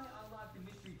 We might unlock the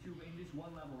mystery tube in this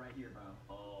one level right here, bro.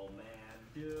 Oh, man,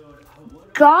 dude.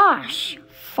 Gosh,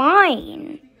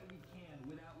 fine. Think that we can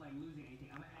without like losing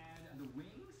anything. I'm gonna add the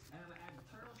wings, and I'm gonna add the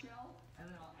turtle shell, and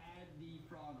then I'll add the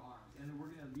frog arms, and then we're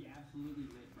gonna be absolutely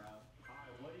lit, bro. All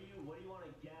right, what do you want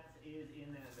to guess is in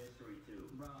that mystery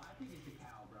tube? Bro, I think it's a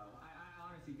cow, bro. I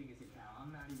honestly think it's a cow. I'm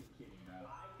not even kidding, bro.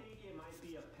 I think it might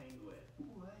be a penguin.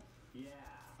 What? Yeah.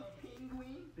 A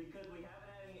penguin? Because we haven't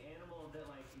had any animals that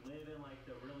like live in like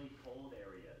the really cold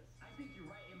areas. I think you're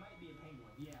right. It might be a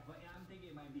penguin. Yeah, but I'm thinking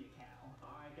it might be a cow.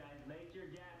 All right, guys, make your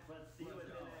guess. Let's see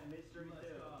what's in that mystery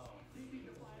tube. This is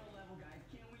the final level, guys.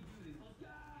 Can we do this? Let's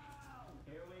go!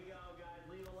 Here we go, guys.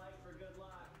 Leave a like for good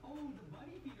luck. Oh, the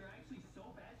bunny feet are actually so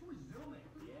fast. We're zooming.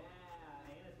 Yeah,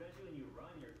 and especially when you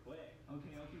run, you're quick.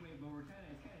 Okay, wait, but it's kind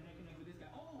of neck and neck with this guy.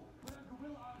 Oh, but our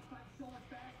gorilla arms climb so much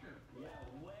faster. Yeah,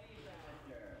 way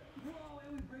faster. Whoa,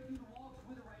 and we break through the walls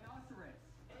with a rhinoceros.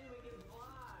 And we can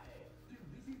fly. Dude,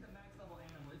 this is the max level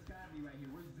animal. It's gotta be right here.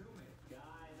 We're zooming.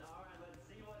 Guys, all right, let's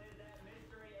see what is that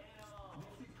mystery animal.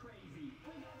 This is crazy.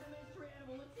 We got the mystery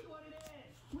animal. Let's see what it is.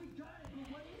 We got it, but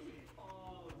what is it?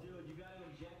 Oh, dude, you gotta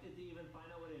inject it to even find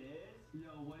out what it is?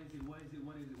 Yo, what is it? What is it?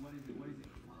 What is it? What is it? What is it?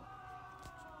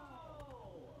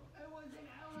 Oh! It was an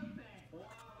elephant.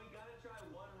 Wow, we gotta try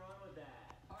one run with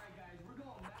that. All right, guys, we're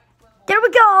going max level. There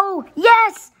we go.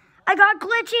 Yes, I got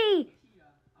glitchy.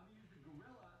 I'm gonna use the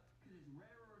gorilla because it's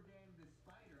rarer than the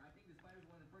spider. I think the spider is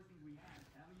one of the first things we have.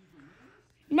 And I'm gonna use the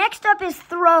wings. Next up is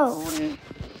throne.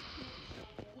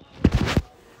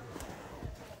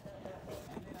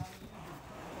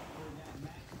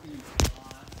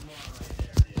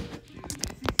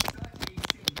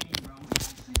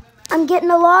 I'm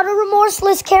getting a lot of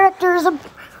remorseless characters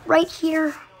right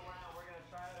here.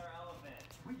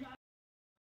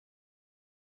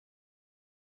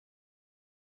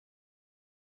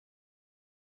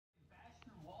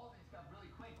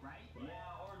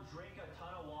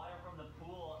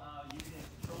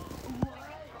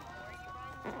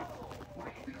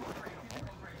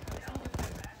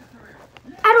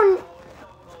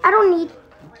 I don't need.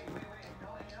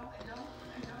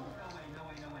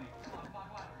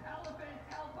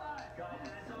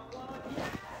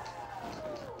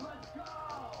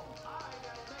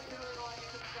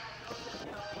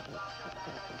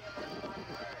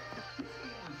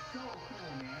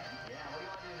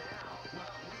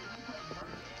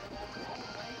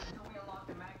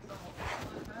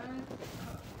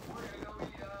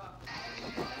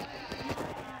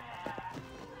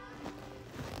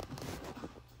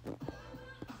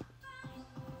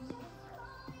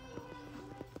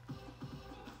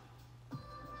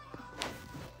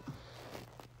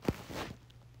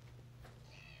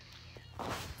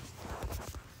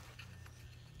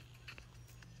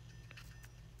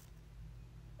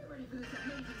 Ready for this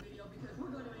amazing video because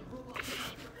we're going to make Roblox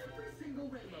accounts for every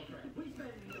single rainbow friend. We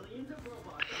spend millions of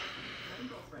Roblox on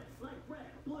rainbow friends like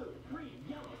red, blue, green,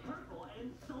 yellow, purple,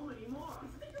 and so many more.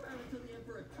 Stick around until the end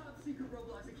for a top secret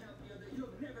Roblox account video that you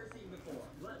have never seen before.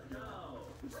 Let's go.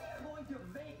 We are going to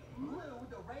make Blue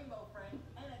the rainbow friend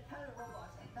and a ton of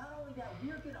Roblox. And not only that,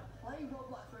 we are going to play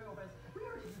Roblox rainbow friends. We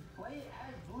already just play it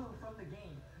as Blue from the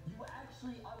game. You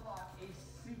actually unlock a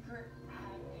secret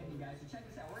hack ending, guys. So check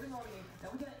this out. We're going to go in. Now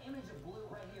we got an image of Blue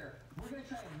right here. We're gonna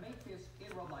try and make this in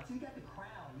Roblox. You got the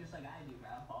crown, just like I do, bro.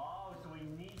 Oh, so we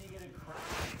need to get a crown.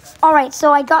 All right,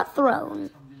 so I got throne.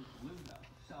 From this Blue though.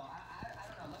 So I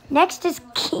don't know. Next is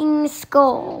King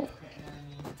Skull.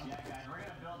 Yeah, guys, we're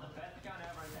gonna build the best account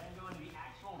ever and then go into the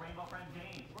actual Rainbow Friend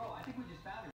game. Bro, I think we just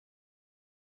found it.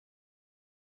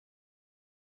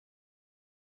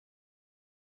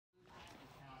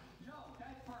 Yo,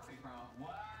 that's perfect, bro.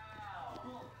 Wow.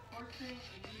 Cool. First thing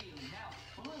immediately. Now,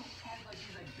 Blue has like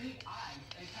these like big eyes.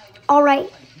 And kind of looks All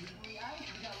right. like googly eyes. We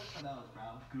gotta look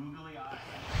Googly eyes.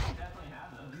 They definitely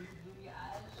have them. Googly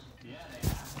eyes? Yeah, they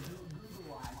have them.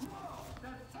 Google eyes. Whoa,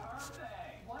 that's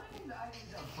perfect. One of these eyes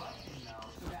is a button,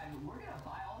 though. So, guys, we're going to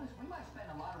buy all this. We might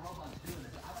spend a lot of Robux doing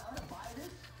this. I'm going to buy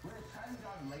this. We're going to try these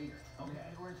on later. Okay?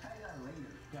 We're going to try these on later.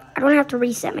 I don't have to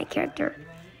reset my character.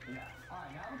 Yeah. All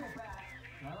right, now we'll go back.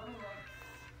 Now let me look.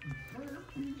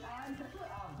 Derpy eyes. That's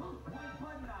what, white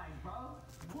button eyes, bro.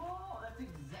 Whoa, that's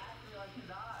exactly like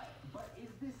his eye. But he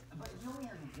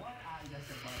only has one eye that's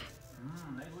a button.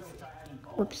 Maybe we'll try adding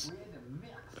both. Whoops. We're in the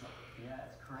mix. Yeah,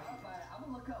 it's crazy. I'm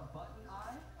gonna look up button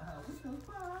eye. What's the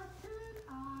button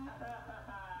eye?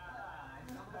 I'm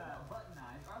gonna look up button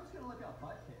eye. Or I'm just gonna look up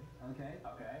button. Okay.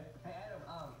 Okay. Hey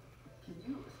Adam, can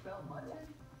you spell button?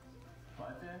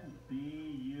 Button.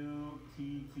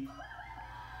 B-U-T-T.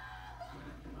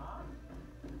 Huh?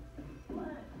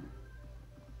 What?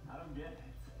 I don't get it.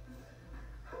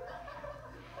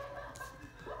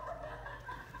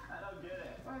 I don't get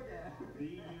it. Okay.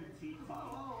 B-U-T-T.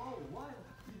 Oh, what?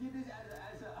 You get this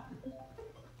as a...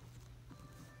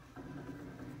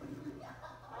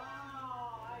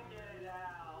 Oh, I get it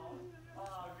now.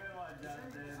 Oh, good one,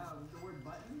 Justin. The word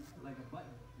button? Like a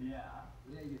button. Yeah.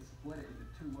 Yeah, you can split it into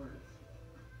two words.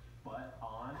 But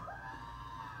on?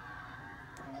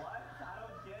 What? I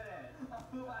don't get it.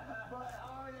 But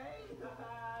on A? No.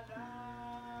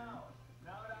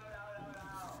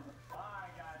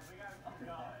 Alright, guys, we gotta keep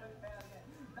going.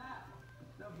 Now,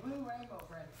 the blue rainbow,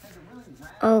 Fred, has a really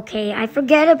round... Okay, I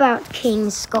forget about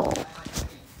King's Skull.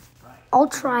 I'll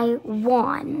try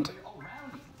Wand. Oh,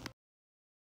 roundy.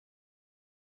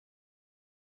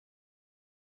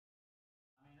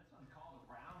 I mean, this one's called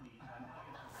a roundy, so I think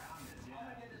it's rounded. Yeah. I'm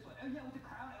gonna get this one. Oh, yeah, with the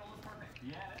crown, it'll look perfect.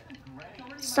 Yeah, this is great. It's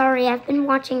already Sorry, I've been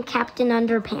watching Captain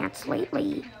Underpants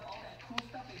lately. all that cool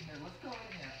stuff in here. Let's go in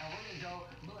here, and we're gonna go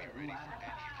blue.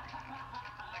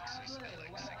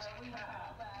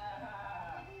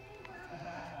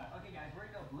 Okay, guys, we're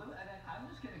gonna go blue, and then I'm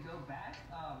just gonna go back.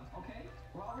 Okay,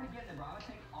 we're already getting it, bro. I'm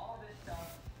gonna take all this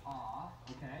stuff off.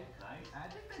 Okay, nice. I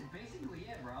think that's basically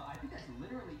it, bro. I think that's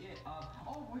literally it.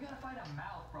 Oh, we gotta find a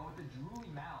mouth, bro, with the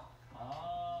drooly mouth.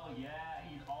 Oh yeah,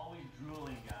 he's always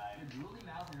drooling, guys. The drooly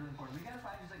mouth is really important. We gotta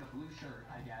find just like a blue shirt,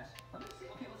 I guess. Let me see.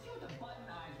 Okay, let's see what the button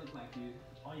eyes look like, dude.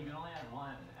 Oh, you can only have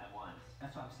one at once.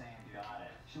 That's what I'm saying, dude. Got it.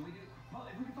 Should we do? Well,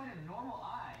 if we can find a normal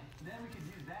eye, then we could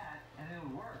use that, and it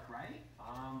would work, right?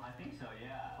 I think so,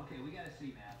 yeah. Okay, we gotta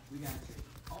see, man. We gotta see.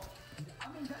 Oh,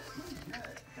 I mean, that's pretty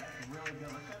good. That's really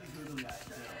good. Let's try the googly eye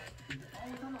still.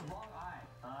 Oh, it's on the wrong eye.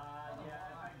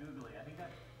 Yeah, I googly. I think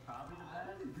that's probably the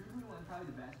best. I think the googly one's probably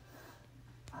the best.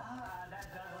 That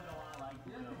does look a lot like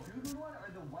blue. The googly one or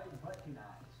the white button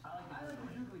eyes? I like the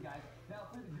googly, guys.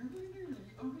 Now, for the googly, we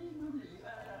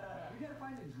gotta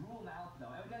find a drool mouth,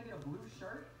 though. And we gotta get a blue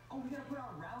shirt. Oh, we gotta put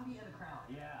on Roundy and the crown.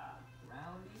 Yeah.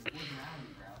 Roundy? Where's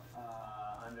Roundy, bro?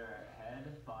 Under head,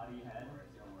 body, head.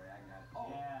 Don't worry, I got it.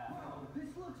 Oh, yeah. Bro,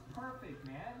 this looks perfect,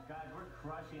 man. Guys, we're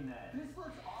crushing that. This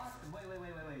looks awesome. Wait.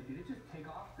 Did it just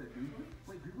take off the googly?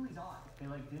 Wait, googly's on. They,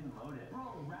 like, didn't load it.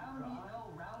 Bro, Roundy,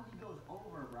 no, Roundy goes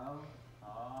over, bro.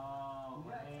 Oh,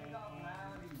 we gotta take off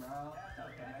Roundy, bro.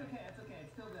 That's okay.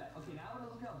 It's still good. Okay, now I'm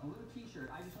gonna look up blue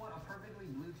t-shirt. I just want a perfectly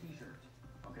blue t-shirt.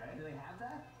 Okay. Do they have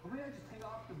that? Or maybe I just take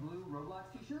off the blue Roblox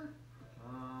t-shirt?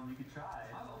 You could try.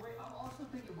 I'm also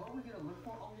thinking, what are we gonna look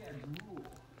for? Oh yeah, drool.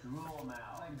 Drool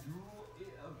mouth. Like drool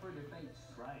for the face.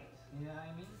 Right. You know what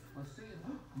I mean? Let's see it.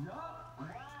 Yup.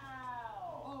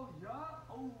 Wow. Oh, yup.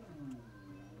 Oh.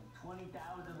 20,000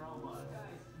 Robux.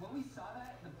 Guys, when we saw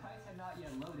that, the price had not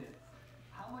yet loaded.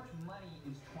 How much money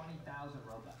is 20,000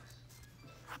 Robux?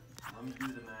 Let me do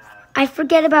the math. I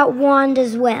forget about Wand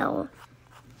as well.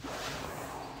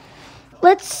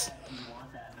 Let's...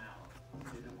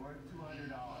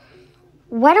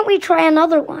 Why don't we try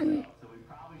another one? So we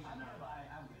probably should not buy.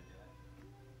 I'm gonna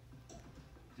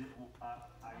do it.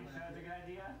 Are you sure it's a good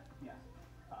idea? Yeah.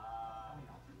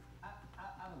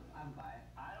 I'm buy it.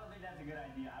 I don't think that's a good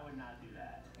idea. I would not do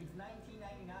that. It's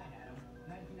 $19.99, Adam.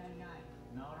 $19.99.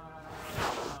 No.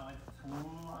 It's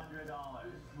 $200. $200.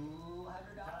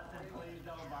 Justin, please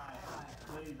don't buy it.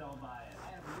 Please don't buy it.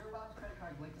 Adam, your Roblox credit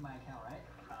card is linked to my account, right?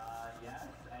 Yes.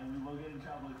 And we will get in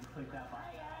trouble if you click that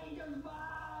buy. Hey,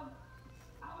 Bob!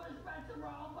 I want to spend some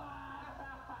Robux!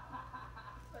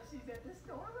 But she's at the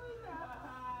store right now.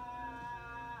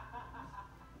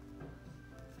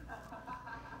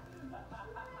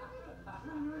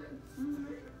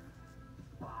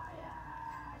 Buy it!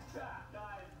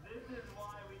 Guys, this is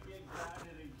why we get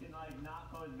grounded and can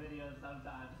not post videos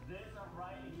sometimes. This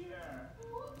right here.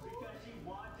 Because she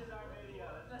watches our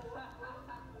videos.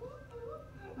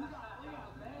 We got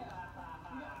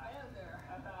fans there.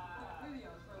 We got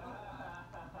videos for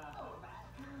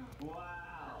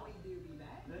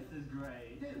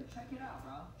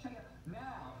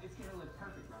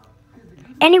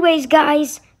Anyways,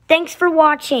 guys, thanks for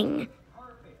watching.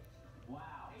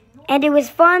 And it was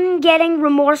fun getting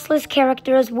remorseless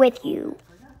characters with you.